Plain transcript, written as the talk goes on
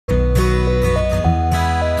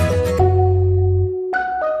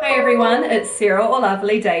everyone, it's Sarah or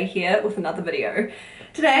LavilyDay here with another video.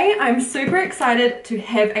 Today I'm super excited to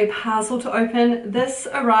have a parcel to open. This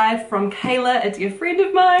arrived from Kayla, a dear friend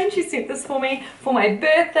of mine. She sent this for me for my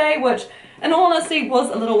birthday, which in all honesty was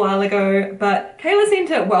a little while ago, but Kayla sent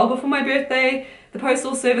it well before my birthday. The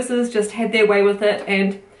postal services just had their way with it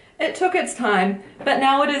and it took its time, but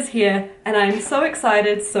now it is here and I'm so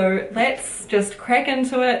excited, so let's just crack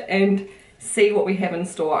into it and see what we have in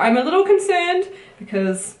store. I'm a little concerned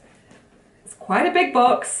because it's quite a big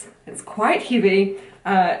box, it's quite heavy.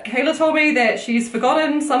 Kayla told me that she's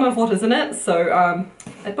forgotten some of what is in it, so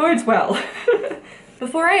it bodes well.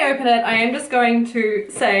 Before I open it, I am just going to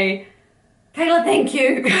say, Kayla, thank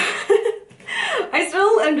you.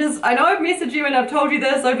 I know I've messaged you and I've told you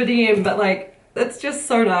this over DM, but like, it's just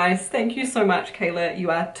so nice. Thank you so much, Kayla. You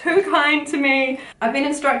are too kind to me. I've been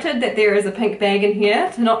instructed that there is a pink bag in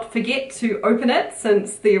here to not forget to open it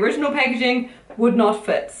since the original packaging would not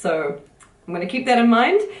fit. So I'm going to keep that in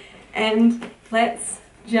mind and let's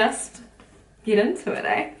just get into it,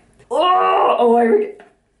 eh?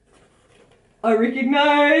 I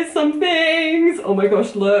recognize some things. Oh my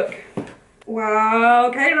gosh, look.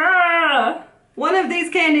 Wow, Kayla! One of these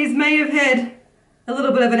candies may have had a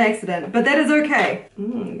little bit of an accident, but that is okay.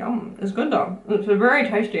 Yum, it's good though. It's a very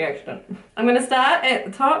tasty accident. I'm gonna start at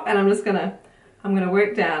the top and I'm gonna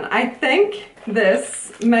work down. I think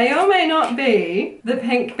this may or may not be the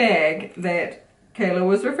pink bag that Kayla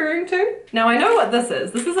was referring to. Now I know what this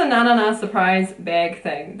is. This is a na surprise bag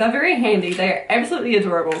thing. They're very handy. They're absolutely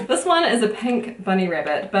adorable. This one is a pink bunny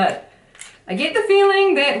rabbit, but I get the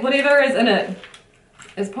feeling that whatever is in it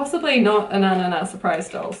is possibly not a na surprise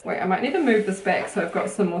dolls. Wait, I might need to move this back so I've got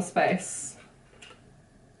some more space.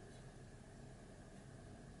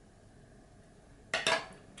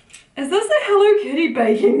 Is this a Hello Kitty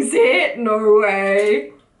baking set? No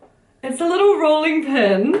way. It's a little rolling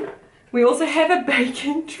pin. We also have a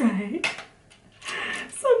baking tray.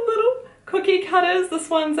 Some little cookie cutters. This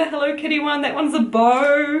one's a Hello Kitty one. That one's a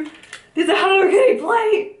bow. There's a Hello Kitty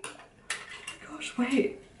plate. Oh my gosh,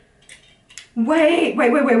 wait. Wait.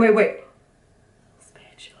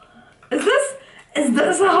 Spatula. Is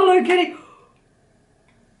this a Hello Kitty?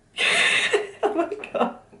 Oh my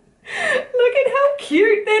god. Look at how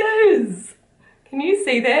cute that is. Can you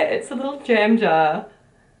see that? It's a little jam jar.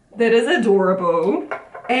 That is adorable.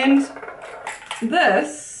 And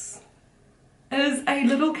this is a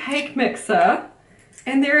little cake mixer.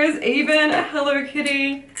 And there is even a Hello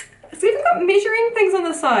Kitty. It's even got measuring things on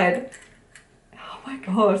the side. Oh my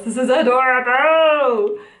gosh, this is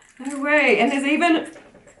adorable! No way. And there's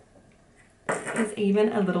even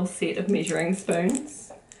a little set of measuring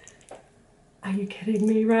spoons. Are you kidding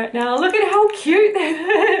me right now? Look at how cute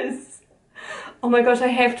that is! Oh my gosh, I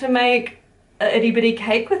have to make an itty bitty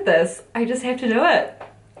cake with this. I just have to do it.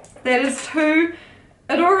 That is too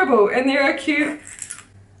adorable. And there are cute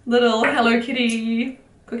little Hello Kitty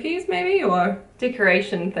cookies maybe, or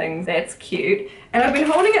decoration things. That's cute. And I've been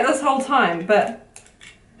holding it this whole time, but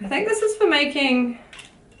I think this is for making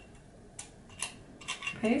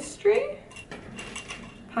pastry?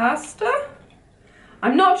 Pasta?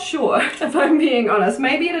 I'm not sure if I'm being honest.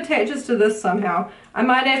 Maybe it attaches to this somehow. I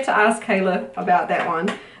might have to ask Kayla about that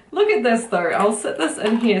one. Look at this though. I'll sit this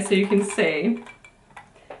in here so you can see.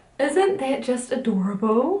 Isn't that just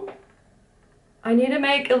adorable? I need to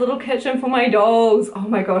make a little kitchen for my dolls. Oh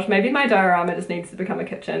my gosh, maybe my diorama just needs to become a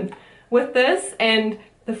kitchen. With this and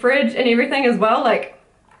the fridge and everything as well, like,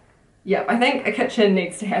 yep, I think a kitchen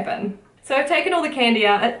needs to happen. So I've taken all the candy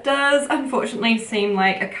out. It does unfortunately seem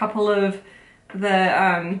like a couple of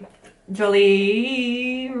the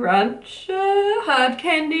Jolly Rancher hard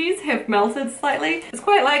candies have melted slightly. It's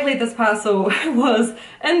quite likely this parcel was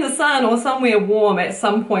in the sun or somewhere warm at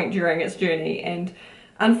some point during its journey, and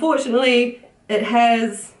unfortunately it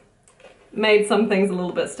has made some things a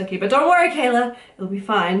little bit sticky, but don't worry Kayla, it'll be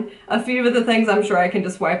fine. A few of the things I'm sure I can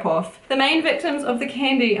just wipe off. The main victims of the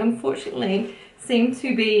candy unfortunately seem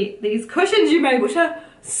to be these cushions you made, which are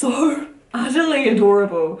so utterly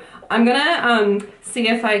adorable. I'm gonna see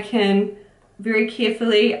if I can very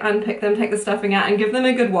carefully unpick them, take the stuffing out and give them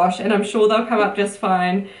a good wash, and I'm sure they'll come up just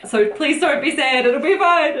fine. So please don't be sad, it'll be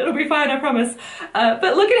fine, I promise.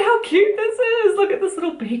 But look at how cute this is. Look at this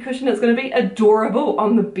little bee cushion. It's gonna be adorable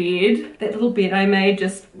on the bed. That little bed I made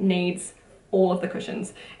just needs all of the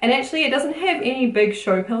cushions. And actually it doesn't have any big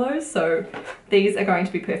show pillows, so these are going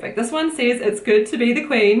to be perfect. This one says it's good to be the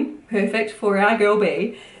queen, perfect for our girl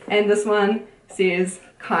bee. And this one says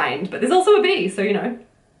kind, but there's also a bee, so you know,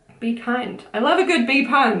 be kind. I love a good bee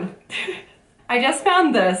pun. I just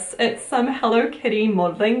found this. It's some Hello Kitty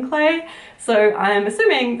modeling clay, so I'm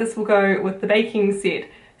assuming this will go with the baking set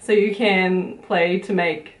so you can play to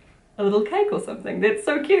make a little cake or something. That's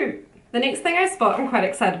so cute. The next thing I spot I'm quite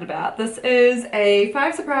excited about. This is a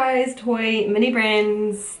 5 Surprise Toy Mini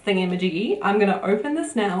Brands thingamajiggy. I'm gonna open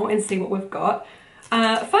this now and see what we've got.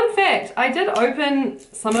 Fun fact, I did open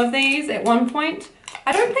some of these at one point.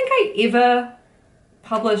 I don't think I ever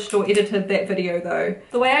published or edited that video though.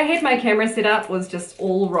 The way I had my camera set up was just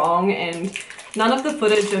all wrong, and none of the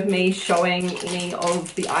footage of me showing any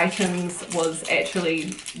of the items was actually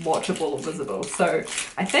watchable or visible. So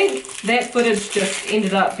I think that footage just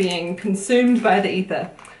ended up being consumed by the ether.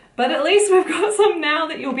 But at least we've got some now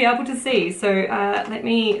that you'll be able to see. So let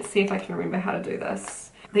me see if I can remember how to do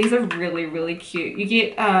this. These are really, really cute. You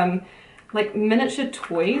get like miniature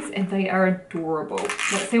toys and they are adorable.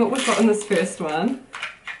 Let's see what we've got in this first one.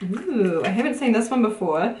 Ooh, I haven't seen this one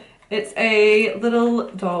before. It's a little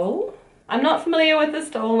doll. I'm not familiar with this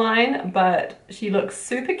doll line, but she looks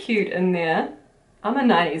super cute in there. I'm a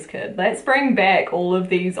 90s kid. Let's bring back all of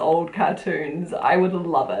these old cartoons. I would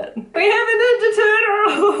love it. We have a Ninja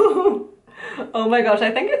Turtle! Oh my gosh, I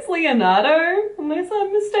think it's Leonardo, unless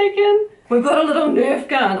I'm mistaken. We've got a little Nerf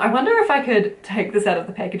gun. I wonder if I could take this out of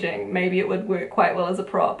the packaging. Maybe it would work quite well as a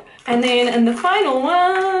prop. And then in the final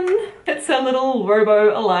one, it's a little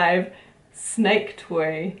Robo Alive snake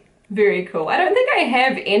toy. Very cool. I don't think I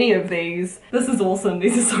have any of these. This is awesome.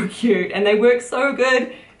 These are so cute and they work so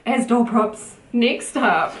good as doll props. Next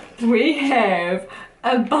up, we have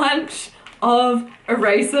a bunch of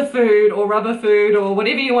eraser food or rubber food or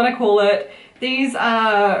whatever you want to call it. These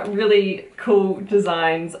are really cool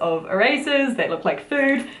designs of erasers that look like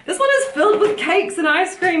food. This one is filled with cakes and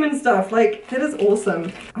ice cream and stuff. Like, that is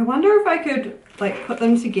awesome. I wonder if I could like put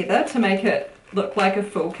them together to make it look like a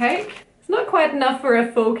full cake. It's not quite enough for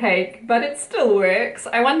a full cake, but it still works.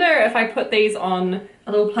 I wonder if I put these on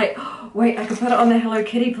a little plate. Oh, wait, I could put it on the Hello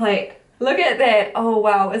Kitty plate. Look at that. Oh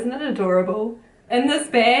wow, isn't it adorable? In this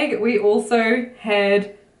bag, we also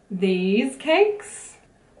had these cakes,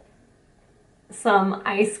 some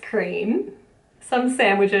ice cream, some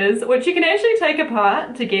sandwiches, which you can actually take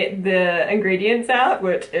apart to get the ingredients out,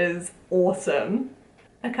 which is awesome.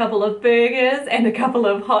 A couple of burgers and a couple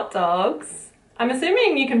of hot dogs. I'm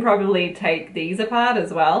assuming you can probably take these apart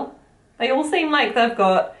as well. They all seem like they've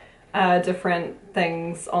got different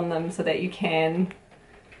things on them so that you can,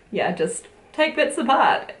 yeah, just take bits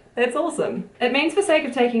apart. That's awesome. It means for sake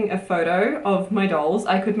of taking a photo of my dolls,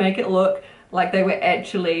 I could make it look like they were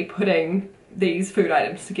actually putting these food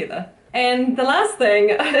items together. And the last thing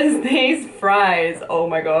is these fries. Oh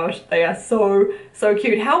my gosh, they are so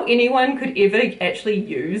cute. How anyone could ever actually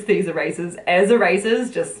use these erasers as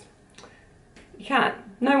erasers, just, you can't,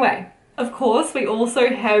 no way. Of course, we also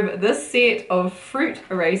have this set of fruit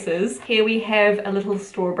erasers. Here we have a little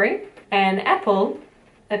strawberry, an apple,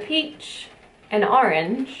 a peach, an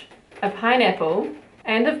orange, a pineapple,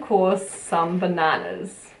 and of course some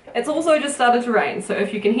bananas. It's also just started to rain, so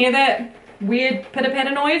if you can hear that weird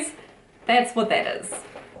pitter-patter noise, that's what that is.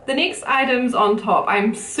 The next items on top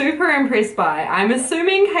I'm super impressed by. I'm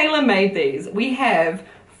assuming Kayla made these. We have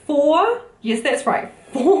 4, yes that's right,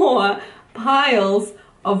 4 piles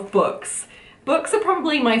of books. Books are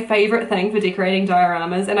probably my favorite thing for decorating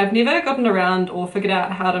dioramas, and I've never gotten around or figured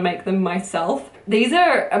out how to make them myself. These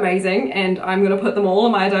are amazing and I'm gonna put them all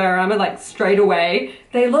in my diorama like straight away.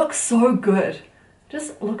 They look so good.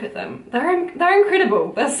 Just look at them. They're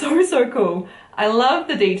incredible. They're so cool. I love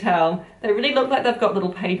the detail. They really look like they've got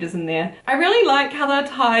little pages in there. I really like how they're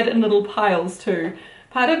tied in little piles too.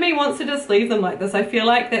 Part of me wants to just leave them like this. I feel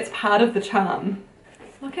like that's part of the charm.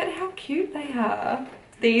 Look at how cute they are.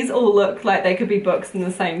 These all look like they could be books in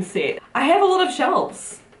the same set. I have a lot of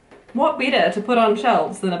shelves. What better to put on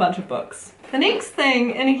shelves than a bunch of books? The next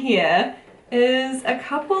thing in here is a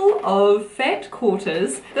couple of fat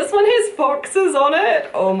quarters. This one has foxes on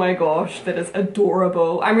it. Oh my gosh, that is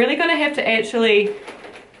adorable. I'm really gonna have to actually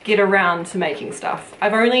get around to making stuff.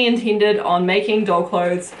 I've only intended on making doll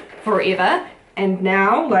clothes forever, and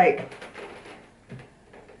now, like,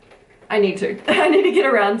 I need to get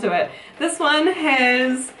around to it. This one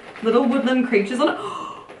has little woodland creatures on it.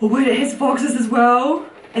 Oh wait, it has foxes as well.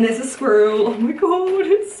 And there's a squirrel. Oh my god,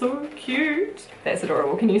 it's so cute. That's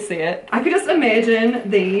adorable, can you see it? I could just imagine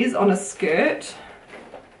these on a skirt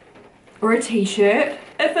or a t-shirt.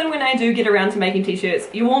 If and when I do get around to making t-shirts,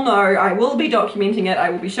 you all know I will be documenting it. I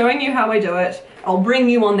will be showing you how I do it. I'll bring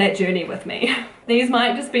you on that journey with me. These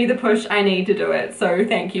might just be the push I need to do it. So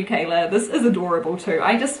thank you, Kayla. This is adorable too.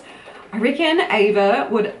 I reckon Ava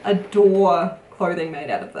would adore clothing made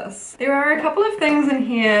out of this. There are a couple of things in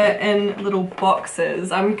here in little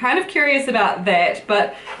boxes. I'm kind of curious about that,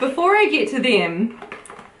 but before I get to them,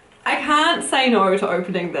 I can't say no to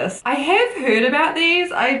opening this. I have heard about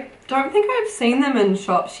these. I don't think I've seen them in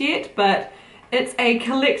shops yet, but it's a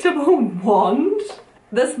collectible wand.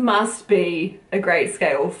 This must be a great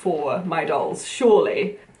scale for my dolls,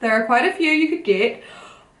 surely. There are quite a few you could get.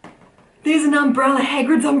 There's an umbrella.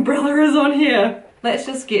 Hagrid's umbrella is on here. Let's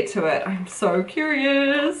just get to it. I'm so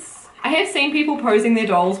curious. I have seen people posing their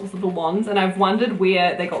dolls with little wands and I've wondered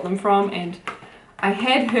where they got them from, and I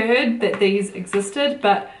had heard that these existed,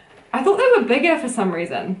 but I thought they were bigger for some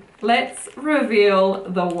reason. Let's reveal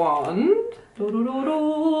the wand.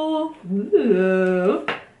 Ooh.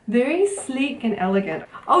 Very sleek and elegant.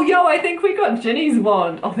 Oh yo, I think we got Ginny's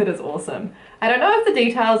wand. Oh, that is awesome. I don't know if the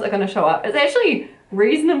details are going to show up. It's actually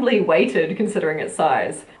reasonably weighted considering its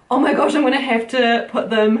size. Oh my gosh, I'm going to have to put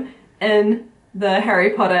them in the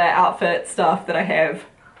Harry Potter outfit stuff that I have.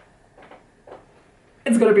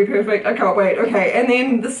 It's gonna be perfect. I can't wait. Okay, and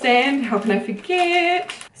then the stand, how can I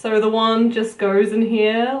forget? So the wand just goes in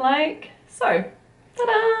here like so.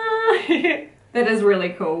 Ta-da! That is really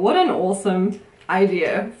cool. What an awesome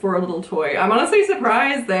idea for a little toy. I'm honestly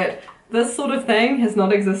surprised that this sort of thing has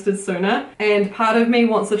not existed sooner, and part of me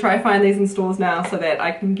wants to try find these in stores now so that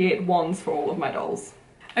I can get wands for all of my dolls.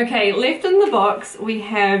 Okay, left in the box we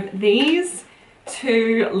have these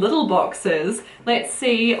two little boxes. Let's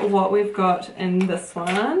see what we've got in this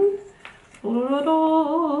one.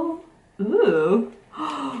 Ooh.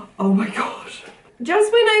 Oh my gosh.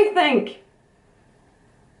 Just when I think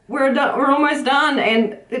we're almost done,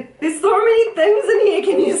 and there's so many things in here.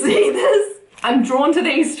 Can you see this? I'm drawn to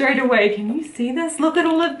these straight away. Can you see this? Look at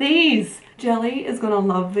all of these. Jelly is gonna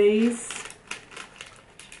love these.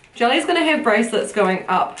 Jelly's gonna have bracelets going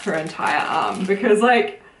up her entire arm because,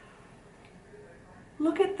 like,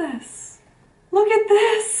 look at this. Look at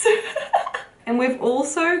this. And we've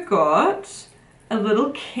also got a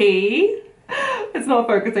little key. It's not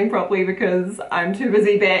focusing properly because I'm too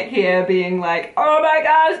busy back here being like, oh my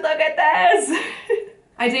gosh, look at this.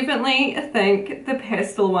 I definitely think the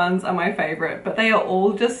pastel ones are my favorite, but they are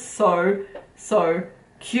all just so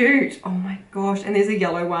cute. Oh my gosh. And there's a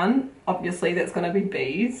yellow one. Obviously that's gonna be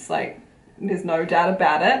bees. Like, there's no doubt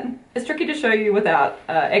about it. It's tricky to show you without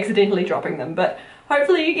accidentally dropping them, but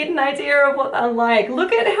hopefully you get an idea of what they're like.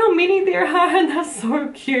 Look at how many there are, and they're so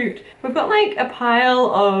cute. We've got like a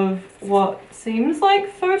pile of what seems like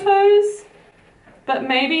photos, but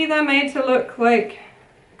maybe they're made to look like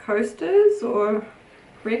coasters or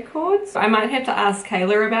records. I might have to ask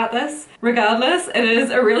Kayla about this. Regardless, it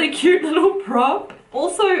is a really cute little prop.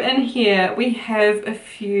 Also in here we have a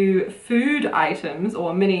few food items,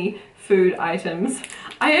 or mini food items.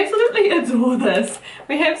 I absolutely adore this.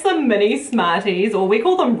 We have some mini Smarties, or we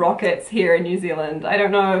call them rockets here in New Zealand. I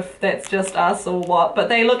don't know if that's just us or what, but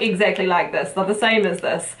they look exactly like this. They're the same as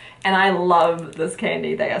this, and I love this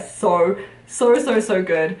candy. They are so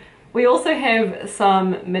good. We also have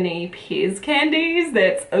some mini Pez candies.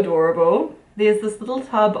 That's adorable. There's this little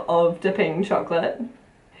tub of dipping chocolate.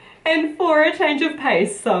 And for a change of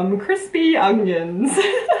pace, some crispy onions.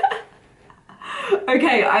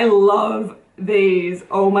 Okay, I love these.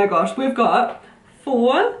 Oh my gosh, we've got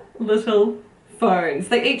 4 little phones.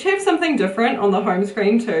 They each have something different on the home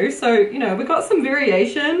screen too, so you know, we've got some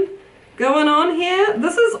variation going on here.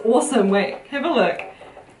 This is awesome. Wait, have a look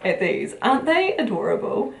at these. Aren't they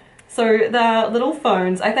adorable? So they're little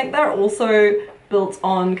phones. I think they're also built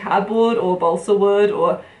on cardboard or balsa wood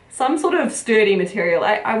or some sort of sturdy material.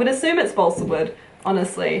 I would assume it's balsa wood,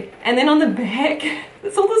 honestly. And then on the back,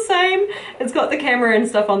 it's all the same. It's got the camera and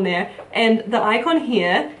stuff on there, and the icon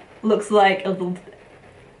here looks like a little,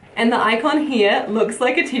 and the icon here looks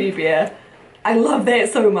like a teddy bear. I love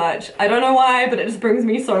that so much. I don't know why, but it just brings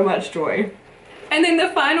me so much joy. And then the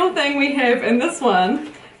final thing we have in this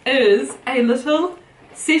one is a little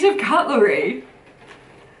set of cutlery.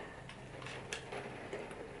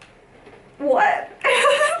 What?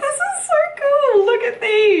 This is so cool. Look at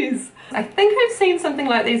these. I think I've seen something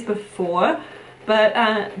like these before, but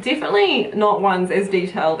definitely not ones as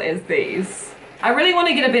detailed as these. I really want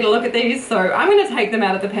to get a better look at these, so I'm going to take them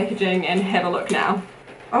out of the packaging and have a look now.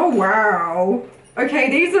 Oh wow. Okay,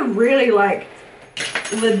 these are really like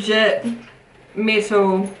legit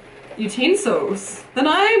metal utensils. The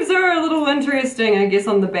knives are a little interesting, I guess,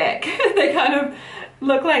 on the back. They kind of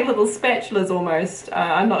look like little spatulas almost.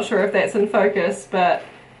 I'm not sure if that's in focus, but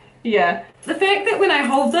yeah. The fact that when I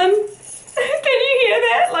hold them, can you hear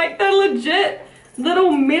that? Like, they're legit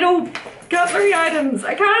little metal cutlery items.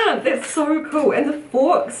 I can't. That's so cool. And the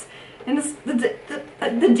forks and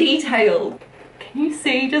the detail. Can you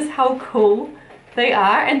see just how cool they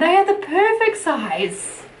are? And they are the perfect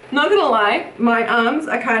size. Not gonna lie, my arms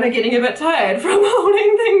are kind of getting a bit tired from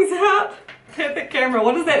holding things out at the camera.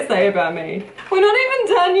 What does that say about me? We're not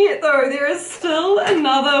even done yet though. There is still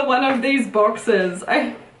another one of these boxes.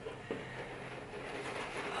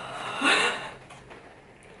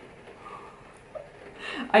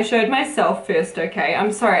 I showed myself first, okay?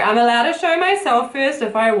 I'm sorry, I'm allowed to show myself first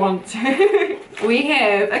if I want to. We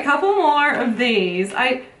have a couple more of these.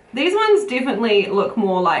 These ones definitely look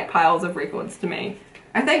more like piles of records to me.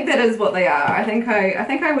 I think that is what they are. I think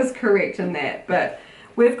I was correct in that, but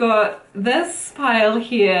we've got this pile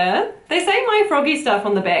here. They say My Froggy stuff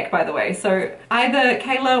on the back, by the way, so either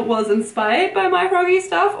Kayla was inspired by My Froggy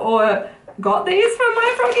stuff or got these from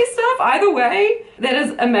My Froggy stuff. Either way, that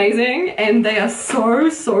is amazing, and they are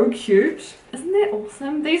so cute. Isn't that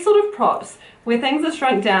awesome? These sort of props where things are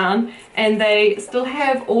shrunk down and they still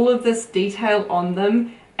have all of this detail on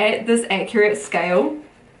them at this accurate scale.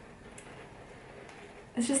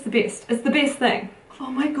 It's just the best. It's the best thing.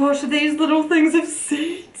 Oh my gosh, these little things have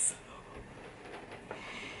seeds.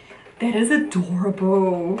 That is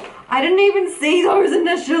adorable. I didn't even see those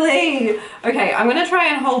initially. Okay, I'm gonna try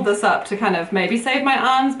and hold this up to kind of maybe save my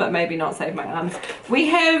arms, but maybe not save my arms. We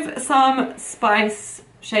have some spice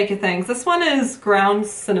shaker things. This one is ground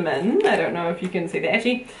cinnamon. I don't know if you can see that.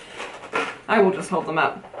 Actually, I will just hold them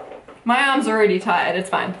up. My arm's already tired, it's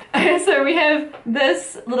fine. So we have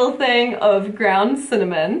this little thing of ground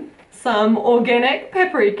cinnamon, some organic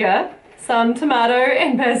paprika, some tomato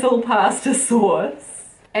and basil pasta sauce,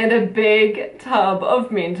 and a big tub of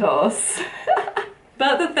Mentos.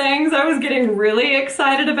 But the things I was getting really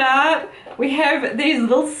excited about, we have these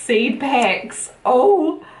little seed packs.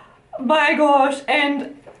 Oh my gosh,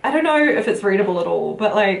 and I don't know if it's readable at all,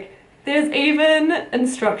 but like there's even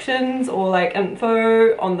instructions or like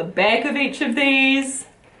info on the back of each of these.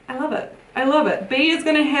 I love it. I love it. Bee is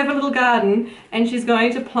going to have a little garden and she's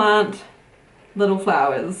going to plant little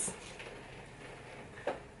flowers.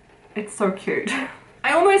 It's so cute.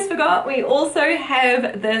 I almost forgot, we also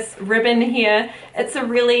have this ribbon here. It's a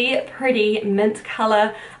really pretty mint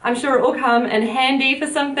color. I'm sure it will come in handy for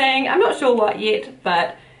something. I'm not sure what yet,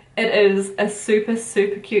 but it is a super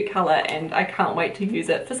cute color and I can't wait to use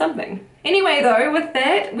it for something. Anyway though, with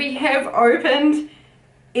that, we have opened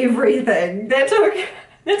everything. That took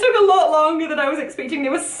a lot longer than I was expecting.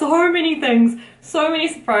 There were so many things, so many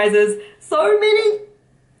surprises, so many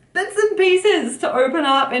bits and pieces to open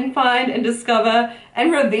up and find and discover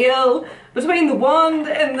and reveal between the wand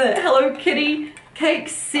and the Hello Kitty cake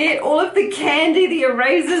set, all of the candy, the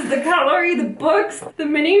erasers, the cutlery, the books, the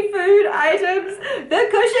mini food items, the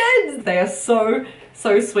cushions. They are so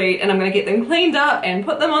sweet, and I'm gonna get them cleaned up and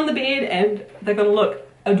put them on the bed and they're gonna look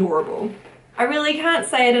adorable. I really can't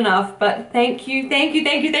say it enough, but thank you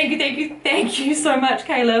so much,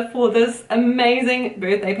 Kayla, for this amazing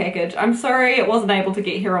birthday package. I'm sorry it wasn't able to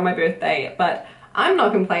get here on my birthday, but I'm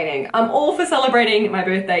not complaining. I'm all for celebrating my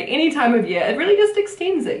birthday any time of year. It really just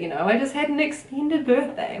extends it, you know. I just had an extended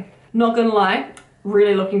birthday. Not gonna lie,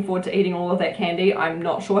 really looking forward to eating all of that candy. I'm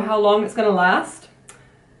not sure how long it's gonna last.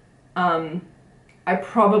 I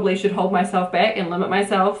probably should hold myself back and limit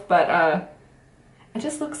myself, but it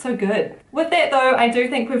just looks so good. With that though, I do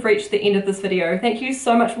think we've reached the end of this video. Thank you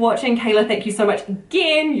so much for watching. Kayla, thank you so much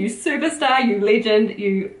again, you superstar, you legend,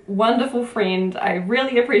 you wonderful friend. I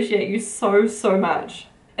really appreciate you so much.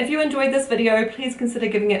 If you enjoyed this video, please consider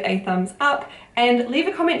giving it a thumbs up and leave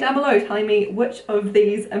a comment down below telling me which of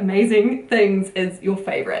these amazing things is your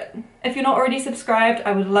favorite. If you're not already subscribed,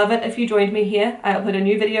 I would love it if you joined me here. I upload a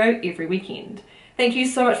new video every weekend. Thank you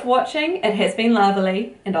so much for watching. It has been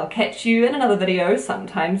Lavily, and I'll catch you in another video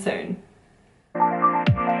sometime soon.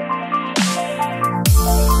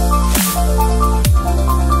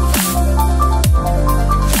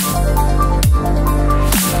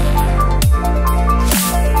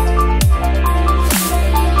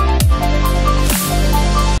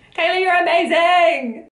 Kayla, you're amazing!